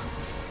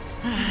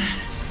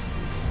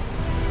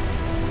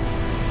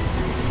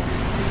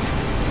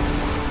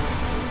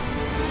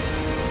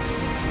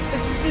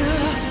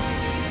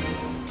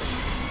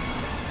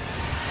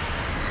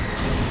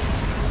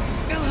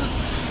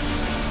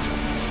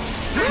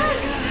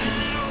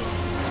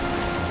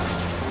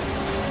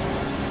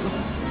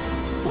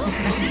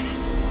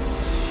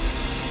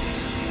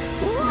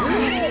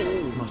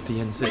 Must be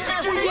N6.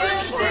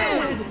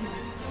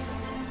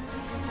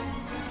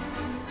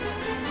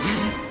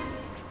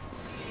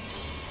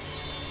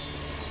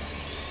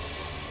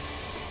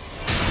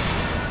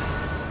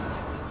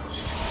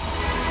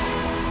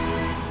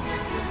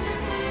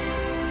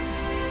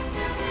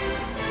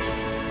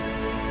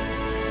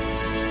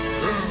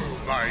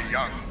 My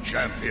young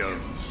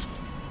champions.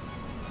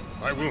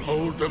 I will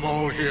hold them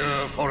all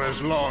here for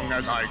as long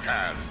as I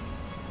can.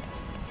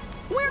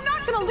 We're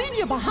not gonna leave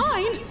you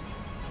behind!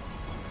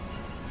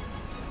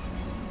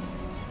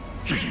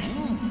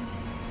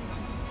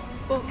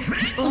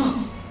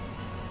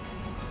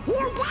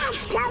 You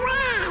guys go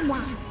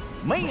on!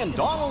 Me and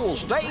Donald will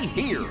stay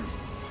here.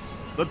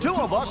 The two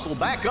of us will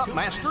back up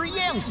Master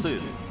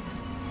Yensu.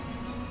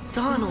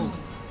 Donald.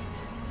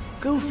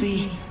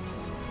 Goofy.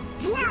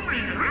 You are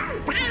all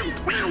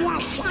back by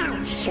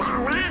yourself,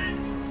 Sora.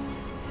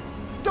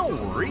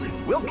 Don't worry,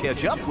 we'll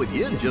catch up with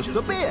you in just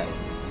a bit.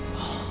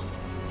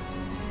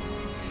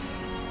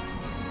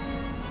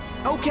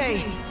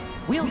 Okay.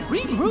 We'll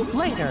regroup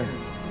later.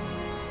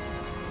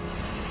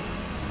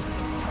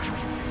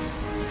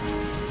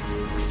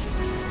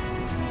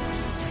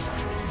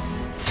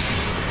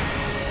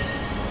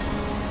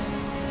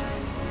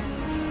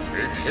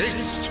 In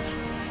haste.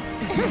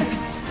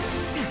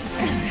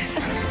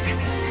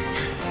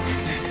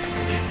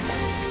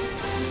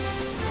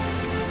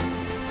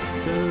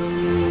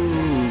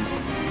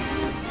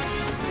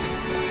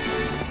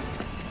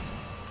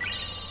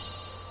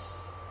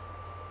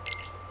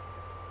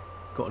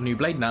 Got a new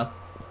blade now.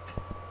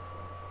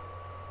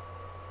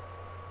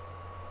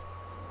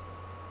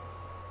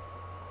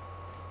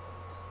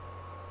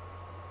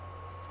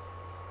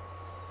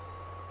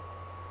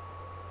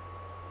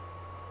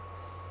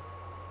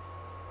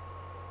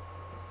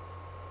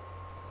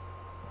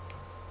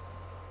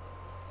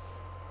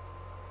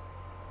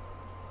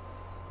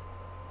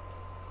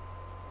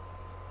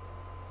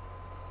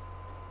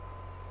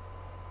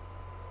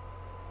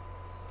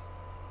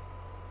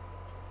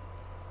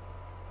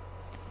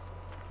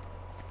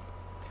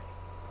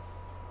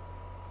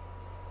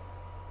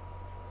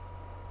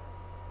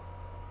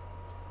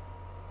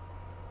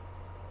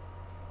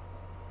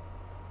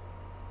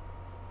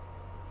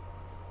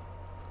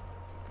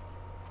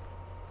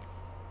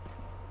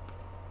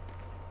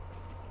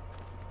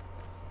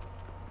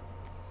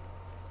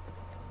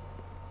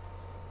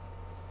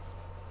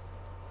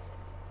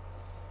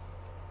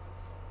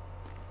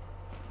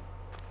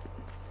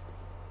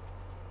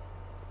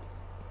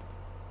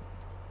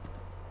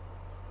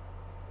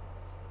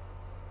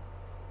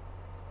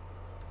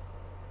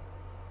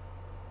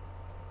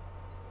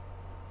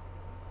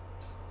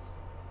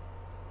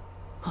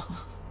 Huh.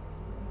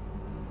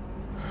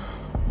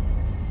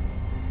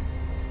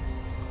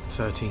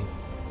 13.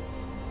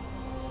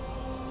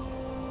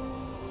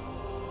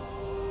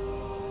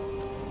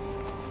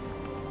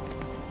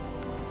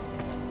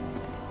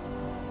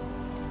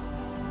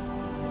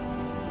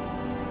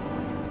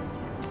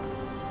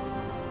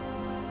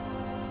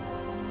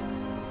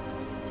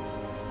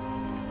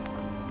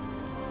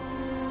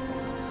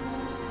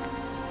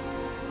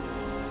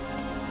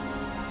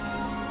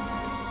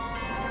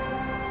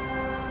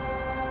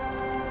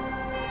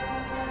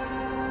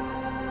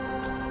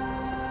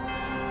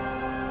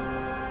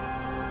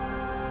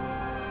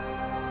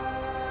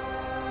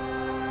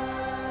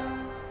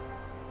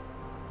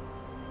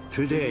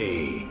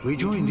 Today, we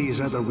join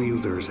these other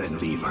wielders and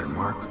leave our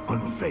mark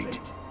on fate.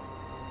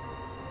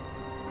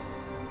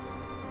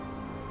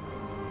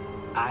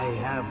 I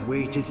have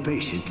waited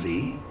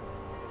patiently,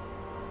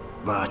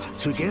 but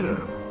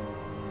together,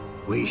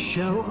 we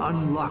shall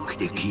unlock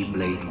the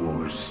Keyblade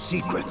War's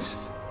secrets.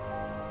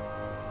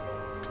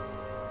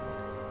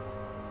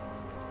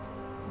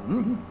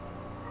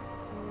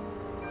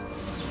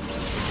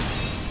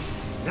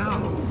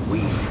 Now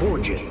we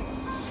forge it,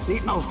 the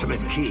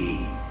ultimate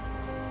key,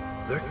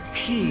 the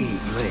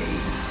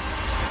Keyblade.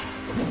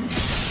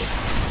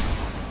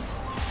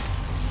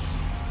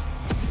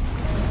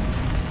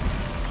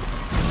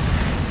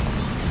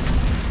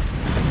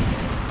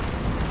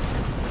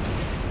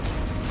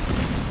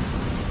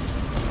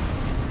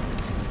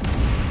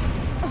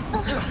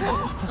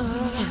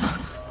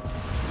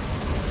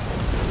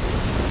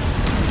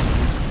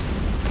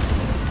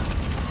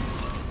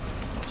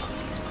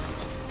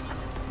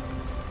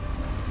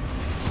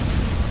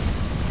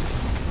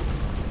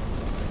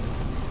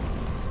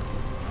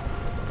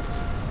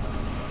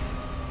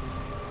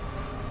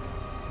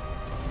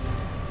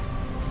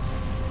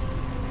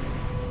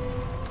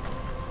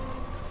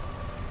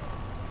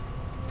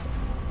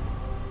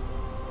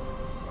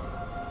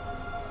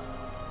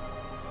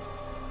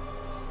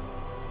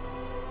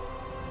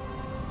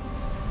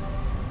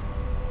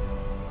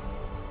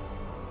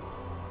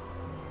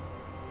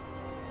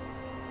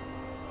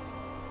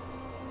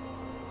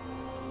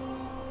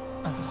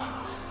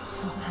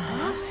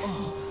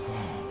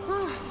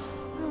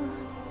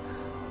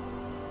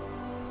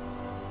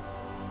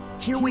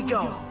 Here we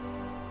go.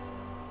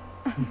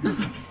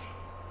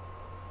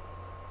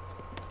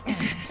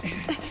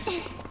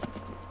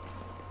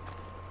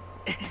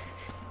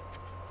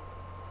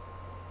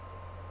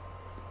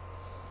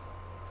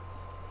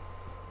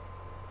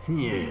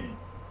 Yeah.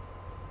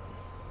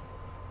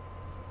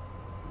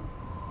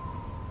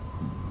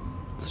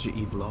 Such an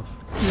evil off.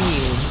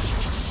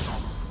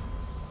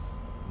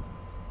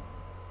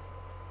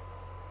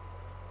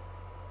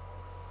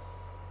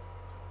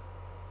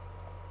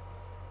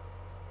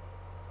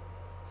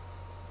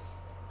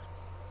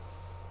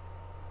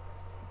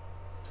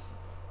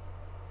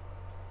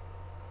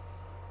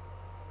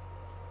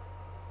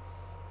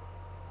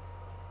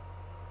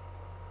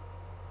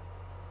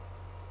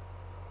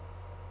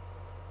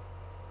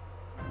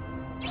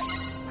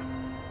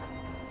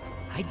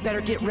 I'd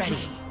better get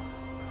ready.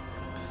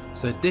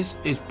 So this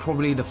is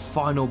probably the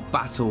final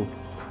battle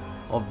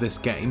of this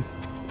game,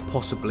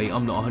 possibly.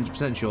 I'm not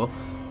 100% sure,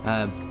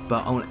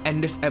 but I want to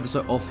end this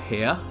episode off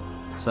here.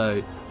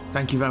 So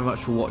thank you very much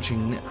for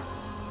watching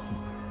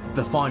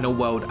the final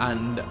world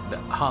and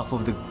half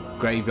of the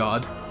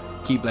graveyard,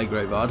 Keyblade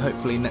graveyard.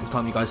 Hopefully next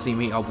time you guys see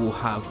me, I will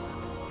have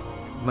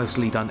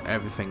mostly done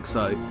everything.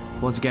 So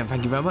once again,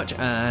 thank you very much,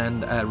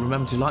 and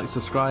remember to like,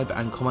 subscribe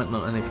and comment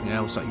on anything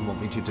else that you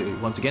want me to do.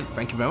 Once again,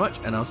 thank you very much,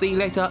 and I'll see you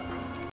later.